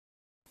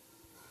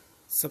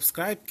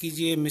Subscribe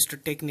कीजिए mister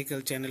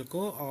technical channel को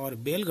और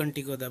बेल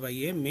घंटी को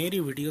दबाइए मेरी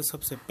वीडियो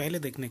सबसे पहले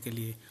देखने के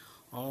लिए,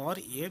 और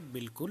ये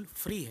बिल्कुल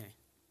फ्री है।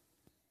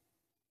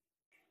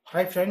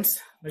 Hi friends,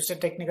 mister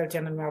technical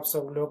channel में आप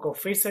सब लोगों को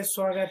फिर से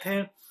स्वागत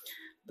है।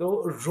 तो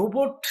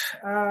रोबोट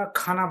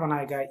खाना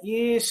बनाएगा,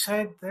 ये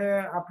शायद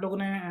आप लोगों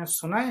ने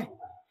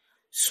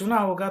सुना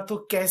होगा। तो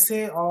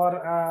कैसे और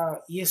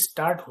ये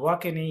स्टार्ट हुआ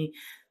कि नहीं,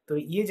 तो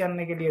ये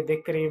जानने के लिए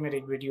देखते रहिए मेरी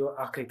वीडियो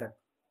आखिरी तक।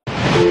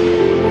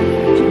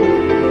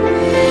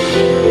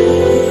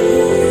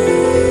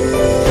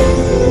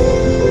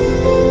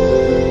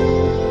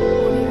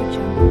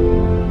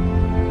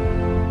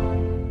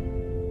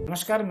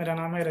 नमस्कार, मेरा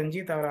नाम है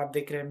रंजीत और आप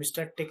देख रहे हैं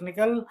मिस्टर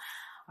टेक्निकल।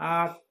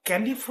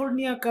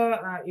 कैलिफोर्निया का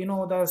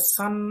the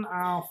sun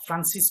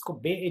Francisco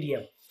bay area,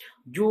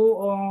 जो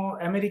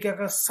अमेरिका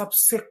का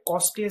सबसे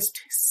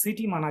कॉस्टलीस्ट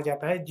सिटी माना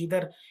जाता है,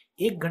 जिधर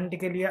 1 घंटे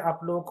के लिए आप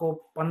लोगों को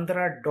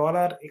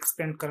 $15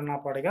 एक्सपेंड करना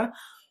पड़ेगा।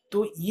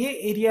 तो ये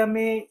एरिया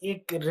में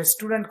एक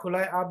रेस्टोरेंट खुला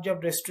है। आप जब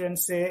रेस्टोरेंट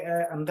से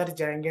अंदर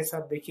जाएंगे,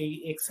 सब देखिए,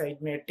 एक साइड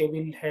में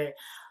टेबल है,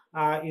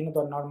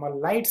 द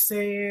नॉर्मल लाइट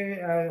से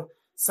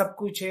सब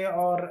कुछ है,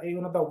 और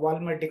द वॉल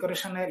में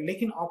डेकोरेशन है।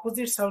 लेकिन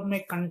ऑपोजिट साइड में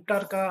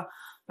कंटर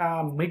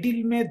का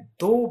मिडिल में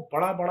दो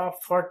बड़ा बड़ा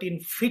 14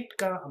 फीट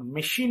का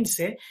मशीन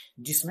से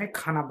जिसमें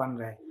खाना बन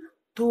रहा है।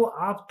 तो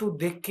आप तो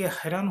देख के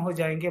हैरान हो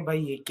जाएंगे, भाई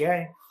ये क्या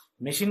है,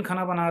 मशीन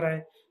खाना बना रहा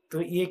है,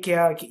 तो ये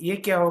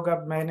क्या होगा।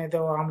 मैंने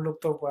तो, हम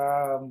लोग तो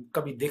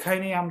कभी देखा ही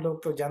नहीं। हम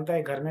लोग तो जानता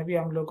है, घर में भी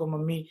हम लोग को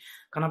मम्मी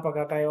खाना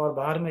पकाता है, और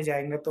बाहर में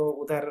जाएंगे तो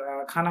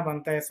उधर खाना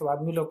बनता है, सब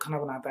आदमी लोग खाना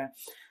बनाता है।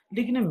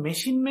 लेकिन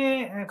मशीन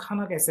में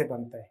खाना कैसे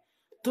बनता है?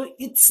 तो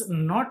it's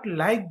not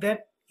like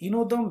that.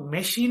 The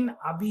machine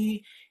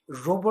अभी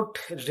रोबोट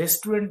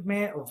रेस्टोरेंट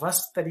में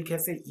वस्त तरीके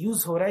से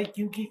यूज हो रहा है,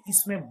 क्योंकि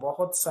इसमें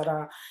बहुत सारा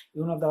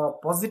द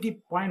पॉजिटिव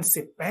पॉइंट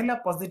से, पहला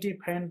पॉजिटिव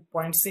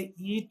पॉइंट से,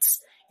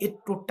 it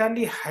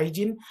totally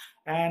hygiene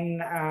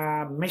and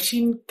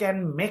machine can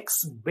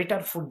makes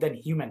better food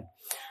then human.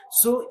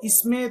 सो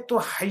इसमें तो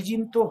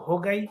हाइजीन तो हो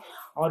गई,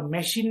 और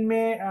मशीन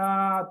में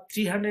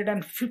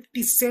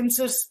 350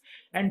 सेंसर्स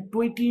एंड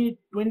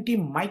 20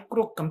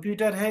 माइक्रो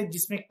कंप्यूटर है,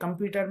 जिसमें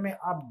कंप्यूटर में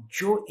आप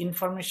जो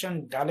इंफॉर्मेशन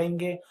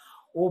डालेंगे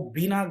वो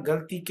बिना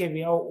गलती के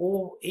भी,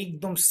 वो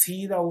एकदम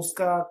सीधा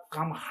उसका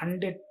काम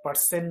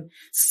 100%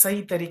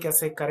 सही तरीके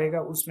से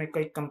करेगा, उसमें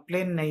कोई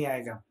कंप्लेन नहीं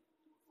आएगा।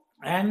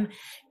 And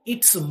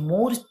it's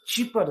more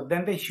cheaper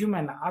than the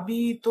human.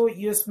 अभी तो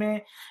यूएस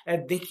में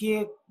देखिए,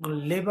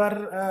 labour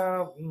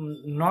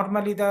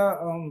normally the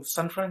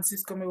sign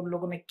Francisco में उन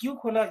लोगों ने क्यों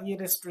खोला ये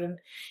रेस्टोरेंट,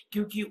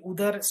 क्योंकि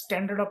उधर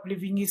standard of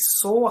living is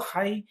so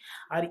high,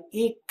 और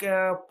एक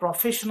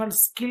प्रोफेशनल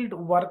स्किल्ड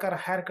वर्कर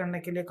हायर करने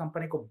के लिए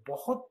कंपनी को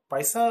बहुत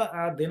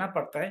पैसा देना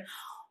पड़ता है,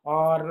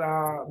 और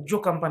जो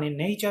कंपनी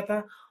नहीं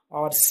चाहता,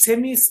 और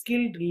सेमी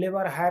स्किल्ड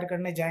लेबर हायर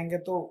करने जाएंगे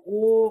तो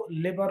वो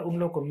लेबर उन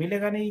लोग को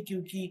मिलेगा नहीं,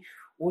 क्योंकि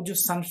वो जो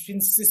सैन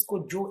फ्रांसिस्को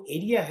जो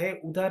एरिया है,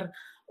 उधर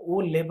वो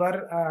लेबर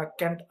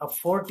कैंट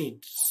अफोर्ड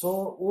इट। सो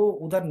वो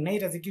उधर नहीं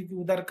रहते, क्योंकि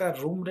उधर का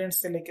रूम रेंट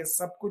से लेके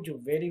सब कुछ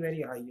वेरी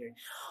वेरी हाई है।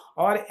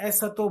 और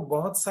ऐसा तो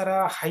बहुत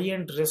सारा हाई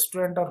एंड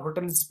रेस्टोरेंट और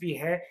होटल्स भी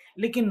है,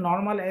 लेकिन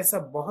नॉर्मल ऐसा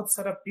बहुत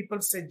सारा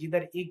पीपल्स है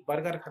जिधर एक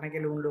बर्गर खाने के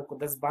लिए उन लोगों को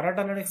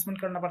 $10-12 एक्सपेंड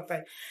करना पड़ता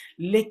है।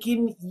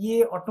 लेकिन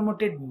ये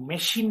ऑटोमेटेड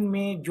मशीन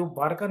में जो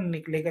बर्गर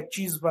निकलेगा,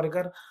 चीज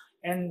burger,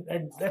 and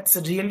that's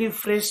really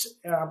fresh,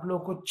 आप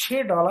लोग को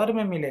 $6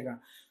 में मिलेगा।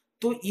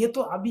 तो ये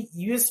तो अभी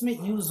यूएस में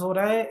यूज हो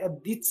रहा है।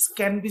 This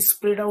can be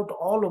spread out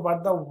all over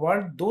the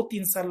world.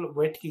 2-3 साल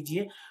वेट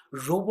कीजिए,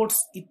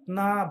 रोबोट्स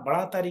इतना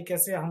बड़ा तरीके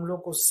से हम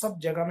लोग को सब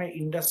जगह में,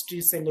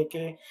 इंडस्ट्री से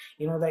लेके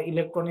द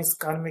इलेक्ट्रॉनिक्स,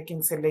 कार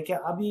मेकिंग से लेके,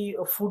 अभी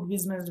फूड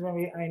बिजनेस में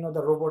भी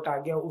द रोबोट आ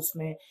गया,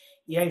 उसमें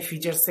एआई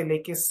फीचर से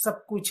लेके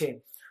सब कुछ है।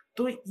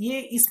 तो ये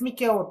इसमें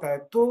क्या होता है,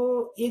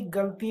 तो एक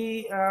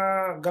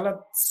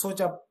गलत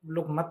सोच आप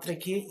लोग मत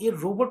रखिए। ये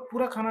रोबोट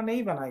पूरा खाना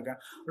नहीं बनाएगा,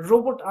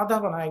 रोबोट आधा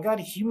बनाएगा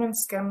और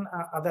ह्यूमंस कैन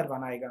अदर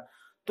बनाएगा।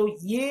 तो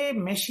ये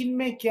मशीन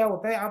में क्या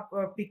होता है, आप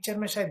पिक्चर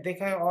में शायद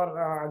देखा है, और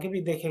आगे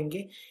भी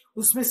देखेंगे,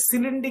 उसमें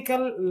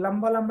सिलिंड्रिकल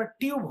लंबा लंबा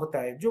ट्यूब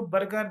होता है। जो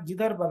बर्गर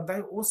जिधर बनता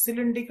है, वो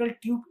सिलिंड्रिकल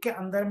ट्यूब के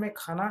अंदर में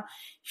खाना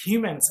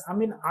ह्यूमंस, आई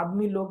मीन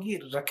आदमी लोग ही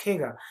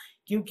रखेगा,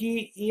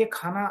 क्योंकि ये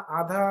खाना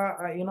आधा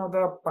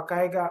द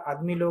पकाएगा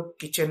आदमी लोग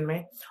किचन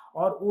में,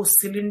 और वो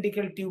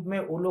सिलिंड्रिकल ट्यूब में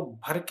वो लोग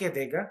भर के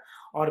देगा।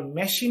 और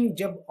मशीन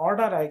जब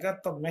ऑर्डर आएगा,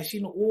 तो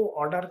मशीन वो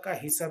ऑर्डर का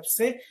हिसाब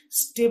से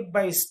स्टेप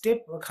बाय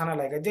स्टेप खाना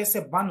लाएगा। जैसे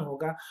बन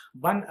होगा,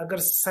 बन अगर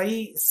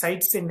सही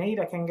साइड से नहीं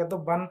रखेंगे तो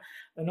बन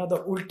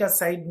द उल्टा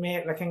साइड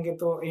में रखेंगे,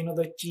 तो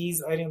द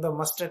चीज और द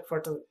मस्टर्ड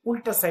फटर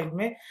उल्टा साइड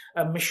में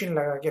मशीन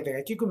लगा के देगा।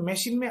 क्योंकि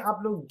मशीन में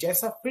आप लोग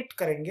जैसा फिट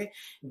करेंगे,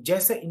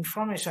 जैसा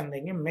इंफॉर्मेशन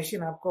देंगे,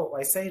 मशीन आपको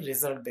वैसा ही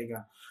रिजल्ट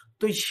देगा।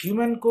 तो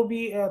ह्यूमन को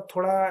भी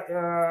थोड़ा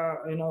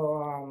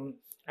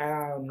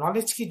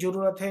नॉलेज की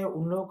जरूरत है,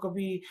 उन लोगों को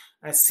भी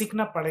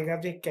सीखना पड़ेगा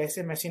कि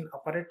कैसे मशीन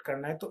ऑपरेट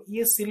करना है। तो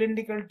ये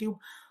सिलिंड्रिकल ट्यूब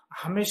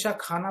हमेशा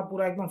खाना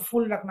पूरा एकदम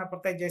फुल रखना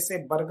पड़ता है, जैसे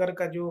बर्गर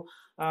का जो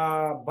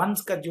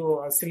बंस का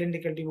जो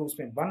सिलिंड्रिकल ट्यूब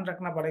उसमें बन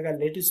रखना पड़ेगा,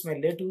 लेटूस में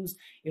लेटूस,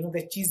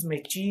 द चीज में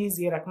चीज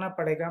ये रखना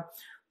पड़ेगा।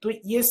 तो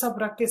ये सब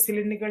रख के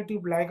सिलिंड्रिकल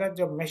ट्यूब लाएगा,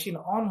 जब मशीन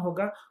ऑन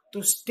होगा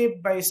तो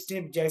स्टेप बाय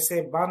स्टेप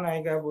जैसे बन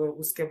आएगा वो,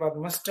 उसके बाद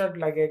मस्टर्ड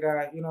लगेगा,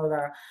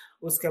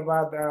 उसके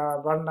बाद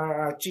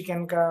वरना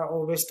चिकन का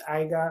वो वेस्ट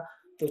आएगा,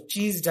 तो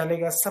चीज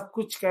डालेगा, सब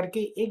कुछ करके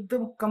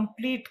एकदम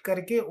कंप्लीट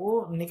करके वो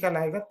निकल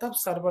आएगा, तब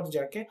सर्वर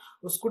जाके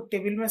उसको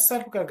टेबल में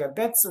सर्व करेगा।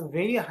 That's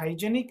very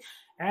hygienic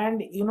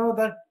and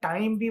the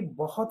time भी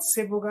बहुत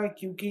सेव होगा,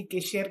 क्योंकि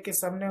कैशियर के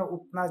सामने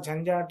उतना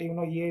झंझट,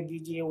 ये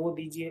दीजिए वो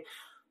दीजिए।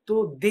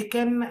 तो they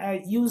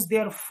can use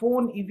their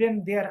phone,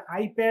 even there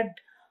iPad.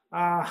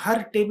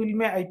 Her table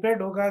में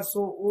आईपैड होगा,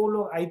 सो वो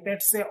लोग आईपैड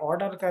से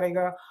ऑर्डर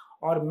करेगा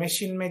और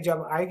मशीन में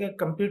जब आएगा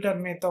कंप्यूटर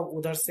में, तो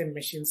उधर से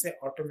मशीन से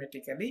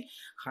ऑटोमेटिकली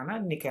खाना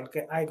निकल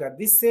के आएगा।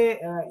 दिस से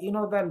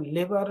the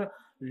labour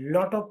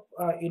lot of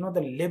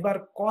the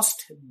labor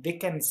cost they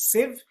can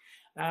save,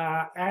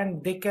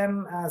 and they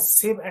can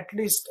save at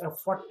least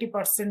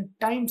 40%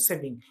 time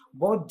saving,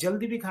 बहुत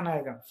जल्दी भी खाना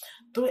आएगा।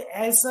 तो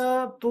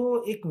ऐसा तो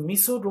एक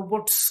मिसो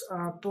रोबोट्स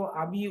तो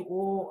अभी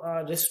वो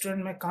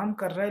रेस्टोरेंट में काम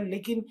कर रहा है,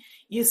 लेकिन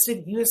ये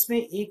सिर्फ यूएस में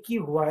एक ही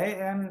हुआ है।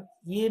 एंड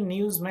ये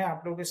न्यूज मैं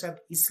आप लोगों के साथ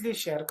इसलिए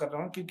शेयर कर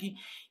रहा हूँ क्योंकि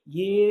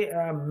ये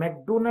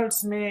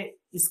मैकडोनल्ड्स में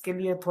इसके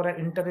लिए थोड़ा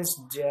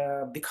इंटरेस्ट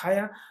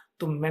दिखाया।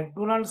 तो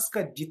मैकडोनल्ड्स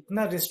का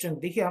जितना रेस्टोरेंट,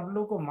 देखिए आप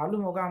लोगों को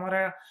मालूम होगा,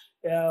 हमारा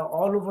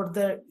all over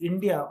the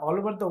India, all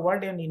over the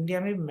world and India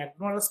में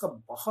मैकडोनल्ड्स का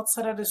बहुत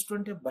सारा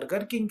रेस्टोरेंट है।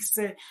 बर्गर किंग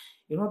से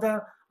द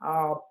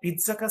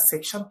पिज्जा का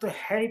सेक्शन तो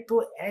है।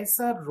 तो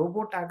ऐसा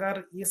रोबोट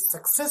अगर ये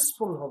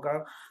सक्सेसफुल होगा,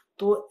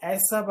 तो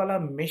ऐसा वाला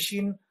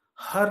मशीन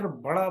हर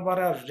बड़ा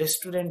बड़ा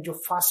रेस्टोरेंट जो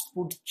फास्ट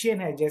फूड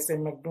चेन है, जैसे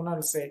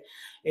मैकडोनल्ड्स है,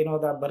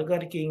 द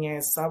बर्गर किंग है,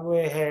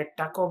 सबवे है,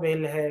 टाको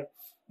बेल है,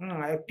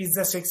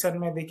 पिज्जा सेक्शन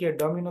में देखिए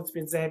डोमिनोज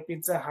पिज्जा है,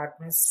 पिज्जा हट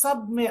में,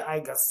 सब में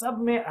आएगा, सब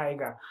में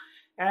आएगा।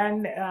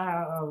 एंड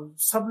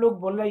सब लोग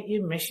बोल रहे हैं ये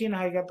मशीन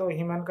आएगा तो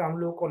ह्यूमन का हम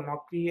लोग को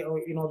नौकरी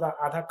और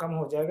आधा कम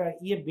हो जाएगा।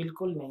 ये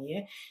बिल्कुल नहीं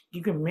है,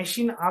 क्योंकि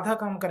मशीन आधा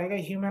काम करेगा,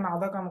 ह्यूमन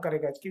आधा काम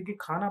करेगा। क्योंकि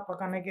खाना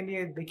पकाने के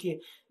लिए देखिए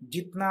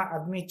जितना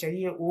आदमी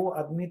चाहिए वो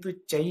आदमी तो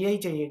चाहिए ही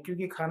चाहिए,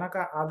 क्योंकि खाना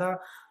का आधा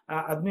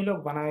आदमी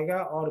लोग बनाएगा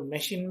और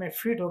मशीन में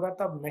फिट होगा,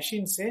 तब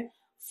मशीन से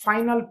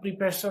फाइनल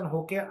प्रिपरेशन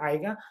होके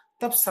आएगा,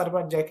 तब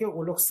सर्वर जाके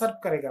वो लोग सर्व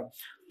करेगा।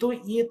 तो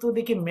ये तो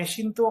देखिए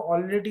मशीन तो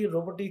ऑलरेडी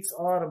रोबोटिक्स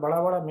और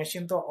बड़ा बड़ा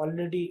मशीन तो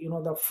ऑलरेडी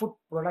द फूड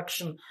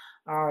प्रोडक्शन,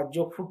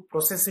 जो फूड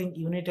प्रोसेसिंग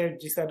यूनिट है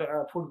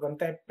जिसका फूड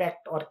बनता है,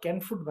 पैक्ड और कैन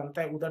फूड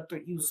बनता है, उधर तो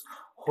यूज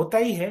होता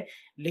ही है।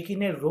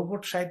 लेकिन ये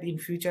रोबोट शायद इन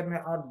फ्यूचर में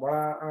और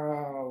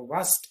बड़ा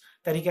वास्ट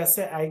तरीका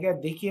से आएगा।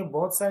 देखिए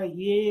बहुत सारे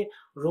ये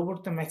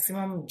रोबोट तो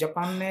मैक्सिमम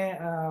जापान में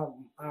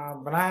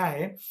बनाया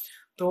है,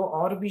 तो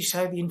और भी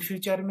शायद इन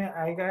फ्यूचर में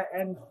आएगा।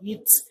 एंड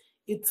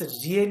इट्स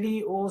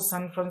रियली, वो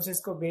सैन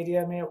फ्रांसिस्को बे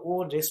एरिया में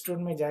वो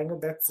रेस्टोरेंट में जाएंगे,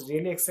 दैट्स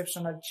रियली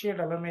एक्सेप्शनल।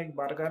 $6 में एक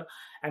burger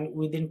and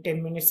with in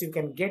 10 minutes you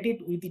can get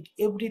it with it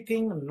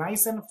everything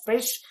nice and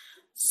fresh.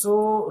 So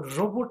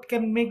robot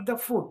can make the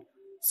food.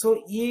 सो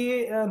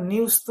ये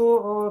news तो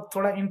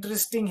थोड़ा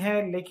इंटरेस्टिंग है,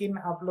 लेकिन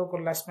आप लोग को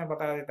लास्ट में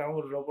बता देता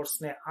हूँ, रोबोट्स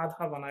ने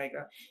आधा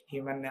बनाएगा,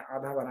 ह्यूमन ने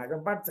आधा बनाएगा।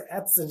 बट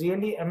इट्स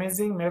रियली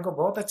अमेजिंग, मेरे को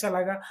बहुत अच्छा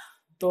लगा।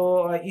 तो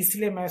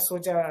इसलिए मैं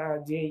सोचा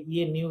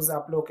ये न्यूज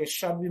आप लोगों के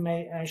साथ भी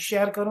मैं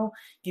शेयर करूं,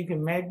 क्योंकि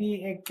मैं भी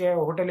एक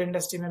होटल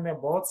इंडस्ट्री में मैं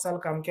बहुत साल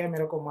काम किया है।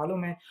 मेरे को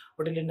मालूम है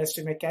होटल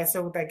इंडस्ट्री में कैसे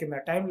होता है, कितना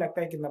टाइम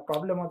लगता है, कितना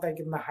प्रॉब्लम होता है,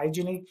 कितना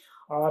हाइजीनिक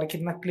और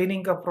कितना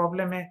क्लीनिंग का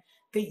प्रॉब्लम है।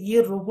 तो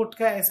ये रोबोट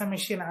का ऐसा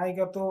मशीन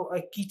आएगा तो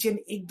किचन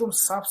एकदम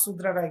साफ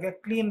सुथरा रहेगा,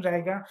 क्लीन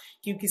रहेगा,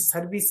 क्योंकि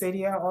सर्विस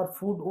एरिया और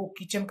फूड वो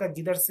किचन का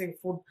जिधर से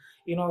फूड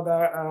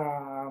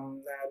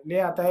ले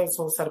आता है,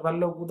 सो सर्वर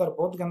लोग उधर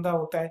बहुत गंदा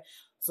होता है,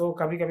 सो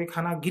कभी कभी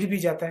खाना गिर भी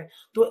जाता है।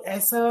 तो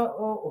ऐसा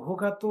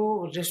होगा तो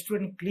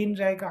रेस्टोरेंट क्लीन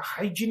रहेगा,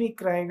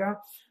 हाइजीनिक रहेगा।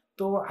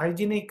 तो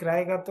हाइजीनिक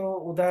रहेगा तो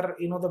उधर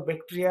द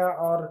बैक्टीरिया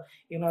और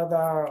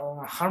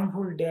द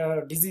हार्मफुल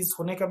डिजीज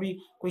होने का भी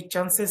कोई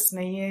चांसेस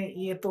नहीं है।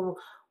 ये तो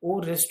वो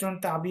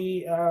रेस्टोरेंट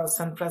अभी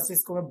सैन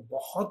फ्रांसिस्को में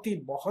बहुत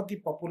ही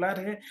पॉपुलर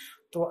है।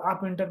 तो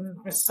आप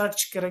इंटरनेट में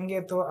सर्च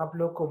करेंगे तो आप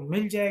लोग को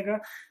मिल जाएगा।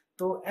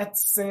 तो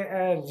it's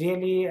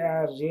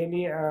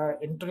really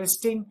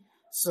interesting.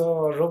 So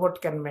robot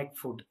can make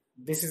food.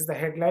 This is the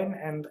headline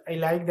and I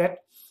like that.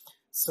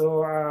 So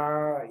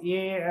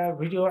ये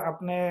वीडियो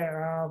आपने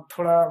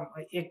थोड़ा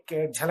एक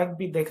झलक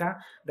भी देखा,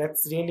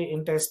 that's really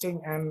interesting।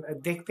 and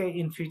देखते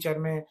इन फ्यूचर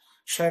में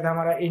शायद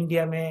हमारा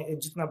इंडिया में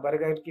जितना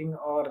बर्गर किंग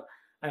और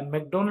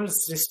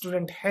मैकडोनल्ड्स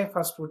रेस्टोरेंट है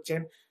फास्ट फूड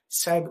चेन,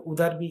 शायद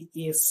उधर भी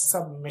ये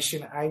सब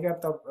मशीन आएगा,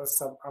 तब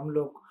सब हम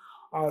लोग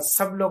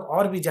सब लोग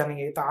और भी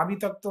जानेंगे। तो अभी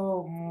तक तो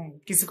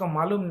किसी को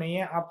मालूम नहीं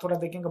है, आप थोड़ा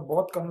देखेंगे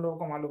बहुत कम लोगों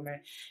को मालूम है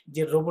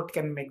ये robot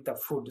can make the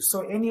food.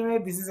 So anyway,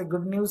 this is a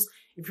good news.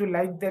 If you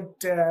like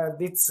that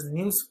this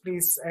news,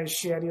 please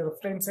share your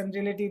friends and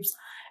relatives.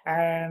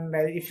 And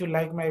if you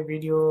like my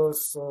video,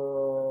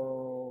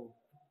 so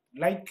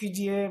like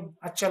कीजिए,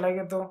 अच्छा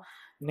लगे तो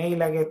नहीं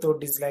लगे तो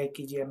dislike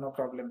कीजिए, no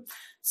problem.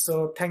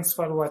 So thanks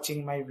for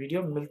watching my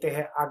video. मिलते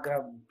हैं अगला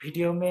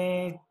वीडियो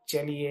में।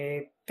 चलिए,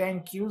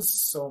 थैंक यू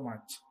सो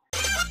मच।